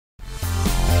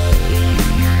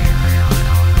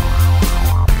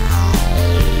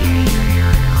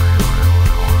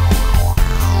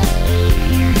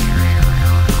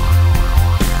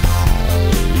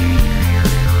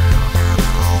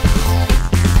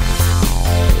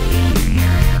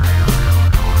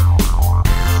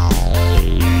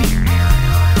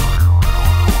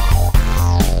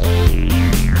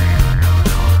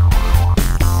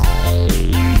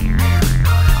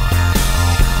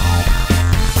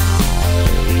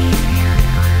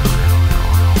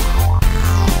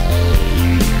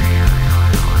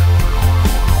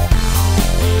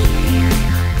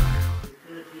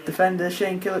defender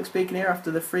Shane Killock speaking here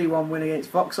after the 3-1 win against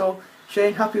Vauxhall.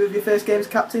 Shane, happy with your first game as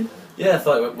captain? Yeah, I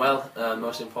thought it went well.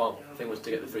 Most important thing was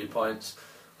to get the 3 points.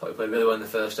 Thought we played really well in the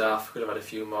first half. Could have had a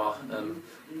few more.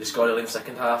 They scored early in the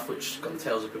second half, which got the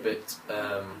tails up a bit.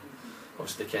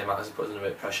 Obviously, they came out as put us under a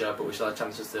bit of pressure, but we still had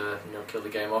chances to kill the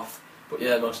game off. But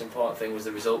yeah, the most important thing was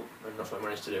the result, and that's what we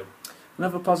managed to do.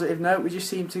 Another positive note, we just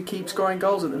seem to keep scoring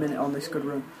goals at the minute on this good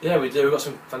run. Yeah, we do. We've got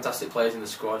some fantastic players in the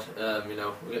squad. We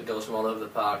get goals from all over the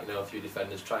park. A few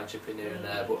defenders try and chip in here and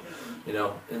there, but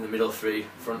in the middle 3,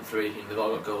 front 3, they've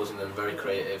all got goals in them. Very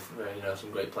creative.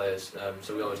 Some great players.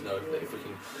 So we always know that if we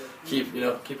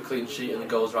can keep a clean sheet and the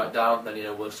goals right down, then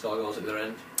we'll score goals at their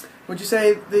end. Would you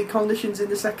say the conditions in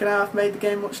the second half made the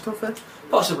game much tougher?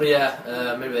 Possibly,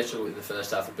 yeah. Maybe they struggled in the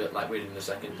first half a bit, like we did in the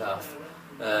second half.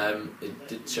 It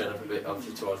did turn up a bit,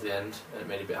 obviously, towards the end, and it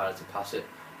made it a bit harder to pass it.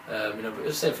 But it was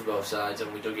the same for both sides,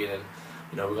 and we dug in and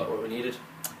we got what we needed.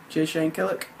 Cheers, Shane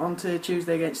Killock. On to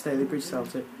Tuesday against Staley Bridge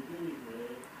Celtic.